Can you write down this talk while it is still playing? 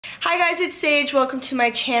Hi guys, it's Sage. Welcome to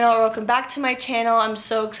my channel, or welcome back to my channel. I'm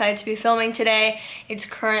so excited to be filming today. It's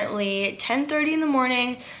currently 10:30 in the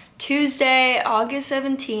morning, Tuesday, August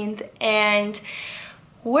 17th, and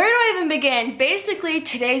where do I even begin? Basically,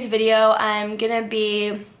 today's video, I'm gonna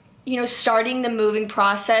be, starting the moving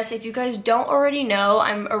process. If you guys don't already know,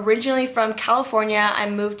 I'm originally from California. I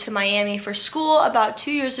moved to Miami for school about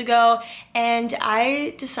 2 years ago, and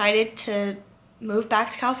I decided to move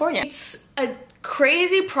back to California. It's a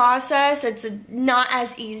crazy process. It's not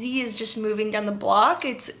as easy as just moving down the block.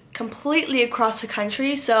 It's completely across the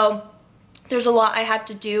country, so there's a lot I have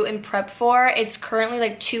to do and prep for. It's currently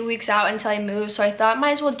like 2 weeks out until I move, so I thought I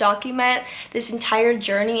might as well document this entire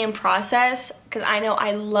journey and process because I know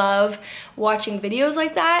I love watching videos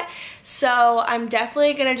like that. So I'm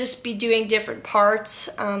definitely gonna just be doing different parts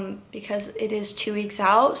because it is 2 weeks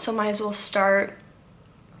out, so might as well start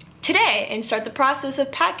today and start the process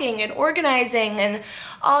of packing and organizing and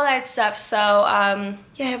all that stuff. So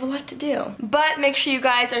yeah, I have a lot to do, but make sure you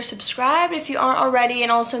guys are subscribed if you aren't already,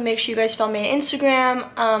 and also make sure you guys follow me on Instagram.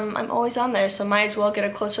 I'm always on there, so might as well get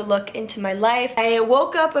a closer look into my life. I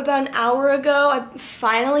woke up about an hour ago. I'm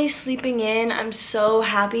finally sleeping in. I'm so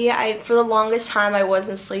happy. For the longest time I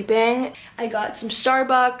wasn't sleeping. I got some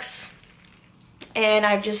Starbucks and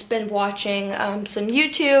I've just been watching some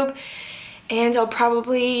YouTube. And I'll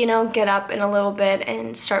probably, get up in a little bit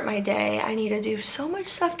and start my day. I need to do so much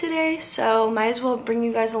stuff today, so might as well bring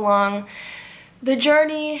you guys along the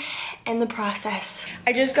journey and the process.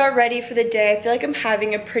 I just got ready for the day. I feel like I'm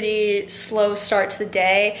having a pretty slow start to the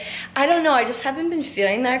day. I don't know, I just haven't been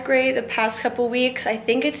feeling that great the past couple weeks. I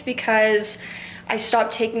think it's because I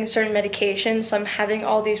stopped taking certain medications, so I'm having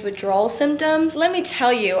all these withdrawal symptoms. Let me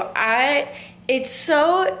tell you, it's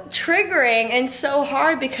so triggering and so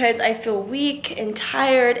hard because I feel weak and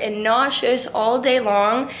tired and nauseous all day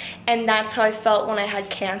long, and that's how I felt when I had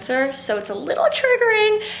cancer, so it's a little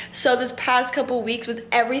triggering. So this past couple weeks with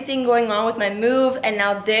everything going on with my move and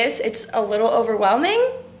now this, it's a little overwhelming.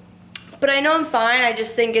 But I know I'm fine. I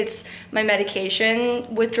just think it's my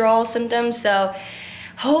medication withdrawal symptoms, so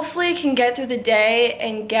hopefully I can get through the day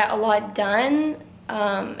and get a lot done.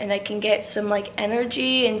 And I can get some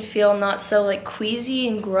energy and feel not so queasy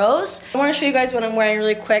and gross. I want to show you guys what I'm wearing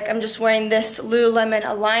really quick. I'm just wearing this Lululemon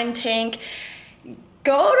Align tank.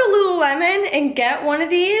 Go to Lululemon and get one of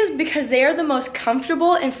these because they are the most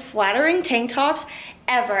comfortable and flattering tank tops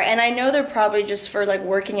ever. And I know they're probably just for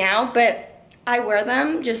working out, but I wear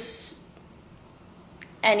them just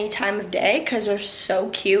any time of day because they're so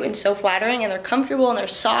cute and so flattering, and they're comfortable and they're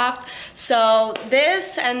soft. So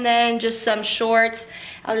this, and then just some shorts.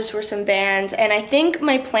 I'll just wear some Vans, and I think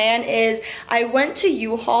my plan is, I went to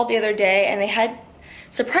U-Haul the other day and they had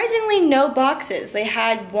surprisingly no boxes. They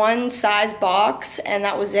had one size box and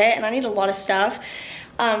that was it, and I need a lot of stuff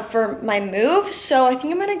for my move. So I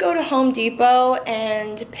think I'm gonna go to Home Depot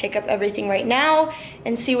and pick up everything right now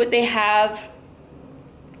and see what they have.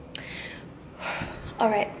 All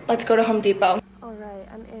right, let's go to Home Depot. All right,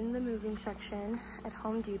 I'm in the moving section at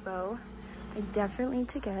Home Depot. I definitely need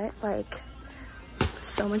to get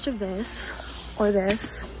so much of this or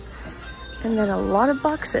this, and then a lot of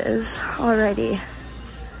boxes already.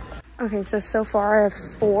 Okay, so far I have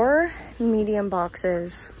 4 medium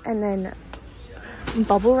boxes, and then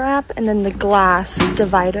bubble wrap, and then the glass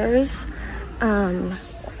dividers.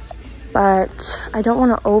 But I don't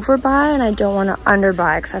want to overbuy and I don't want to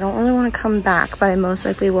underbuy because I don't really want to come back, but I most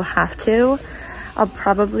likely will have to. I'll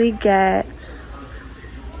probably get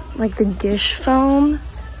the dish foam,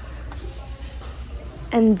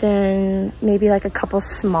 and then maybe a couple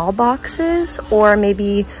small boxes, or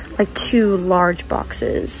maybe 2 large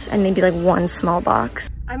boxes and maybe 1 small box.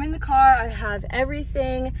 I'm in the car. I have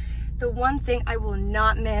everything. The one thing I will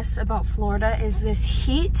not miss about Florida is this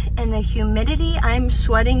heat and the humidity. I'm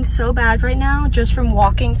sweating so bad right now just from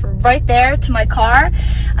walking from right there to my car.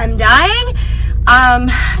 I'm dying.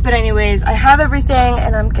 But anyways, I have everything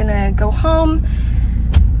and I'm gonna go home.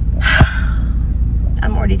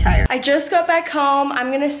 I'm already tired. I just got back home. I'm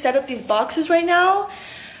gonna set up these boxes right now.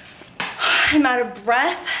 I'm out of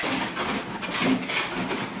breath.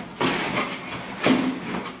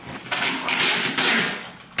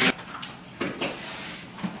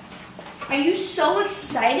 Are you so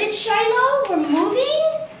excited, Shiloh? We're moving?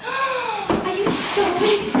 Are you so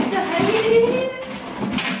excited?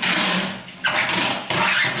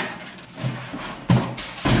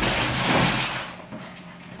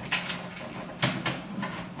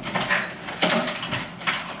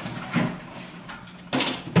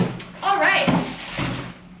 All right.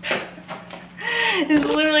 It's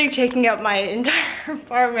literally taking up my entire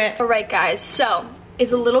apartment. All right, guys, so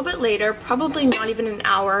is a little bit later, probably not even an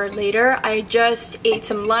hour later. I just ate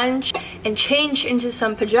some lunch and changed into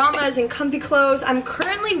some pajamas and comfy clothes. I'm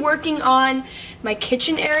currently working on my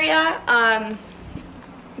kitchen area,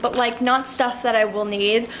 but like not stuff that I will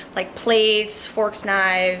need, like plates, forks,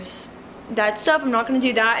 knives, that stuff. I'm not gonna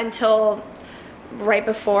do that until right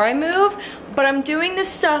before I move, but I'm doing this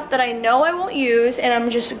stuff that I know I won't use, and I'm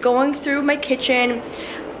just going through my kitchen.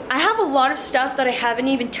 I have a lot of stuff that I haven't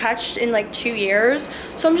even touched in like 2 years,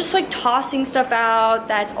 so I'm just like tossing stuff out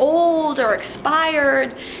that's old or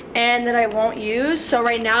expired and that I won't use. So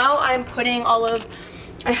right now I'm putting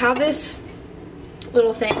I have this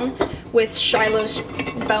little thing with Shiloh's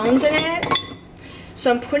bones in it,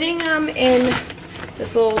 so I'm putting them in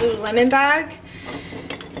this little Lululemon bag,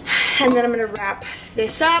 and then I'm gonna wrap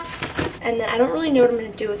this up, and then I don't really know what I'm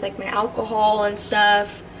gonna do with like my alcohol and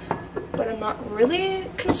stuff, but I'm not really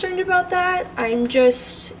concerned about that. I'm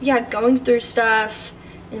just, yeah, going through stuff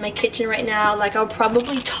in my kitchen right now. Like I'll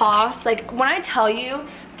probably toss, like when I tell you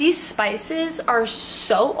these spices are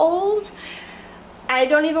so old, I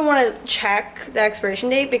don't even want to check the expiration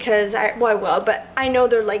date because I will, but I know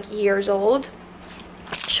they're like years old.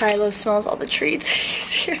 Shiloh smells all the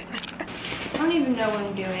treats. I don't even know what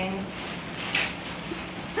I'm doing.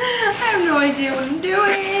 I have no idea what I'm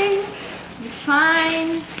doing. It's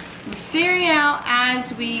fine. We're figuring it out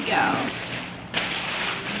as we go.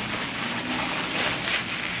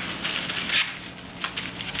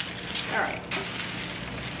 Alright.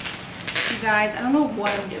 You guys, I don't know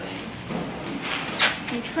what I'm doing.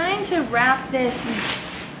 I'm trying to wrap this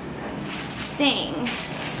thing.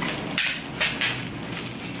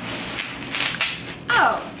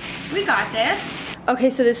 Oh, we got this. Okay,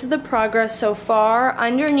 so this is the progress so far.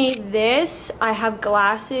 Underneath this, I have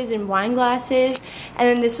glasses and wine glasses, and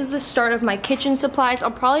then this is the start of my kitchen supplies.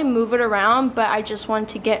 I'll probably move it around, but I just want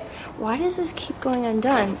to get, why does this keep going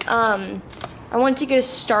undone? I want to get a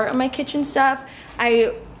start on my kitchen stuff.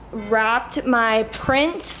 I wrapped my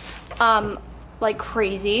print like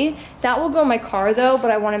crazy. That will go in my car though, but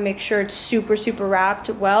I want to make sure it's super wrapped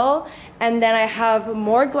well. And then I have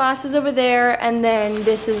more glasses over there, and then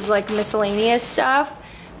this is like miscellaneous stuff.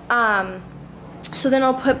 So then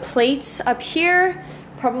I'll put plates up here,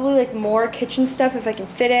 probably like more kitchen stuff if I can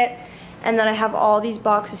fit it. And then I have all these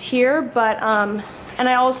boxes here, but and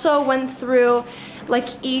I also went through like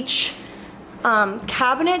each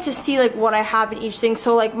cabinet to see like what I have in each thing.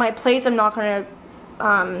 So like my plates I'm not gonna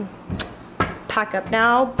pack up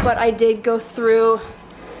now, but I did go through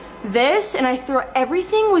this, and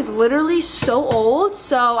everything was literally so old,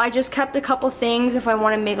 so I just kept a couple things if I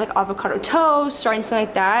want to make like avocado toast or anything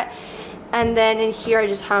like that. And then in here I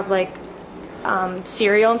just have like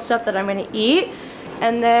cereal and stuff that I'm gonna eat.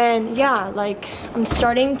 And then yeah, like I'm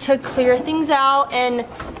starting to clear things out and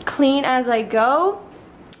clean as I go.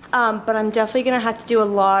 But I'm definitely gonna have to do a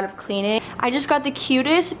lot of cleaning. I just got the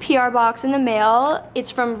cutest PR box in the mail. It's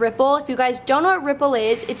from Ripple. If you guys don't know what Ripple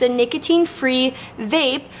is, it's a nicotine-free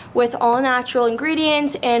vape with all natural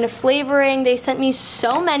ingredients and flavoring. They sent me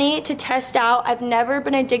so many to test out. I've never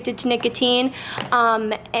been addicted to nicotine,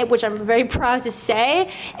 which I'm very proud to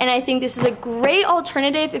say. And I think this is a great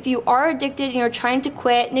alternative if you are addicted and you're trying to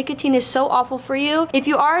quit. Nicotine is so awful for you. If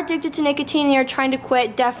you are addicted to nicotine and you're trying to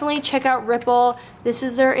quit, definitely check out Ripple. This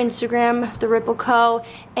is their Instagram, the Ripple Co,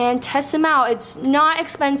 and test them out. It's not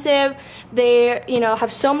expensive. They,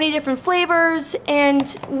 have so many different flavors, and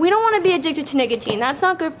we don't want to be addicted to nicotine. That's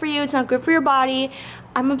not good for you. It's not good for your body.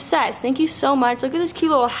 I'm obsessed. Thank you so much. Look at this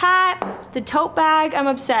cute little hat, the tote bag. I'm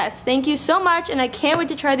obsessed. Thank you so much, and I can't wait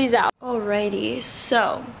to try these out. Alrighty,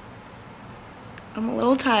 so I'm a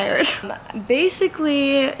little tired.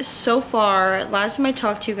 Basically, so far, last time I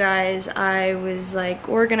talked to you guys, I was like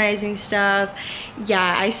organizing stuff.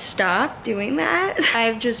 Yeah, I stopped doing that.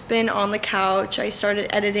 I've just been on the couch. I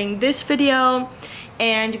started editing this video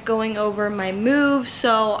and going over my move.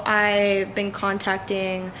 So I've been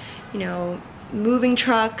contacting, moving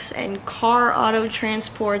trucks and car auto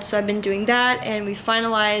transport. So I've been doing that, and we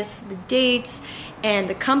finalized the dates and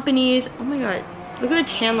the companies. Oh my God, look at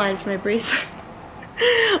the tan line for my bracelet.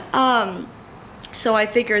 So I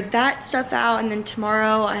figured that stuff out, and then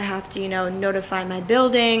tomorrow I have to, notify my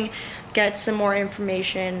building, get some more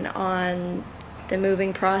information on the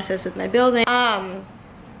moving process with my building. And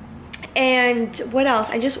what else?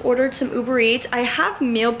 I just ordered some Uber Eats. I have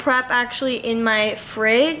meal prep actually in my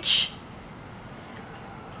fridge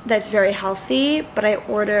that's very healthy, but I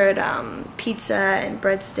ordered pizza and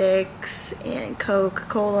breadsticks and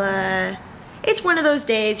Coca-Cola. It's one of those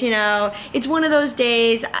days, it's one of those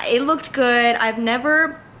days. It looked good.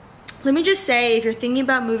 Let me just say, if you're thinking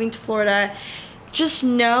about moving to Florida, just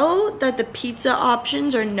know that the pizza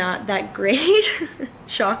options are not that great.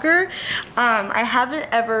 Shocker. I haven't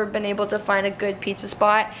ever been able to find a good pizza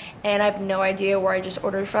spot, and I have no idea where I just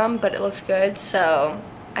ordered from, but it looks good, so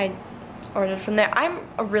I ordered from there. I'm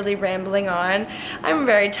really rambling on. I'm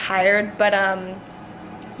very tired, but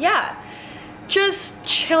yeah, just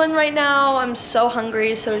chilling right now. I'm so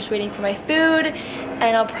hungry, so just waiting for my food,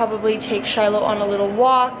 and I'll probably take Shiloh on a little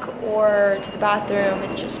walk or to the bathroom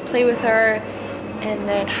and just play with her, and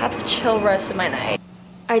then have a chill rest of my night.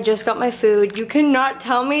 I just got my food. You cannot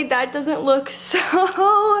tell me that doesn't look so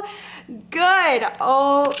good.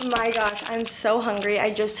 Oh my gosh, I'm so hungry.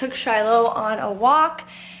 I just took Shiloh on a walk.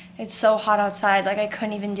 It's so hot outside, like I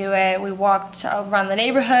couldn't even do it. We walked around the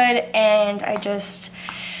neighborhood, and I just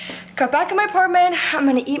got back in my apartment. I'm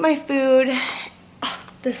gonna eat my food. Oh,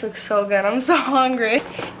 this looks so good. I'm so hungry.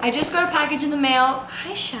 I just got a package in the mail.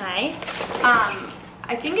 Hi, Shy.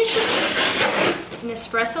 I think it's just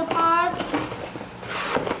Nespresso pods.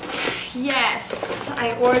 Yes,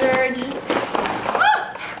 I ordered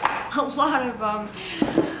a lot of them.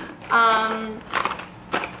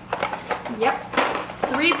 Yep.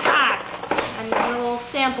 3 packs and a little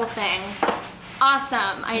sample thing.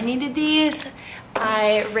 Awesome. I needed these.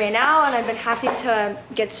 I ran out, and I've been having to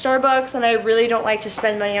get Starbucks, and I really don't like to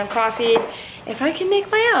spend money on coffee if I can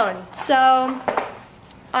make my own. So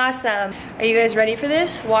awesome. Are you guys ready for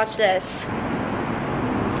this? Watch this.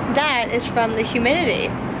 That is from the humidity,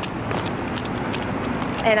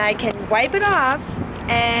 and I can wipe it off,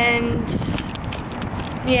 and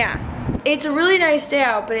yeah, it's a really nice day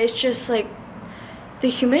out, but it's just like the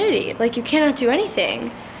humidity, like you cannot do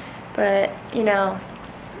anything. But you know,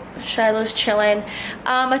 Shiloh's chilling.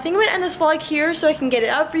 I think I'm gonna end this vlog here so I can get it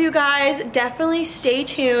up for you guys. Definitely stay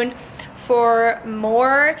tuned for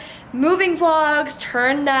more moving vlogs.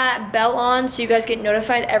 Turn that bell on so you guys get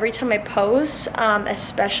notified every time I post,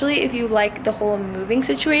 especially if you like the whole moving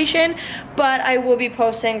situation. But I will be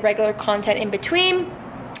posting regular content in between.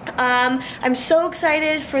 I'm so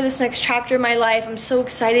excited for this next chapter of my life. I'm so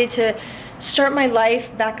excited to start my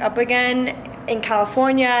life back up again in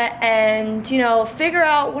California, and you know, figure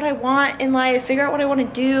out what I want in life, figure out what I want to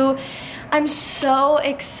do. I'm so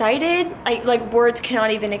excited. Like words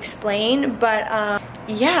cannot even explain, but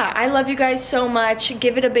yeah, I love you guys so much.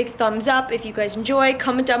 Give it a big thumbs up if you guys enjoy.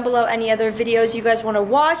 Comment down below any other videos you guys want to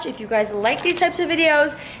watch if you guys like these types of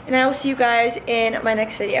videos, and I will see you guys in my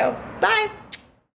next video. Bye.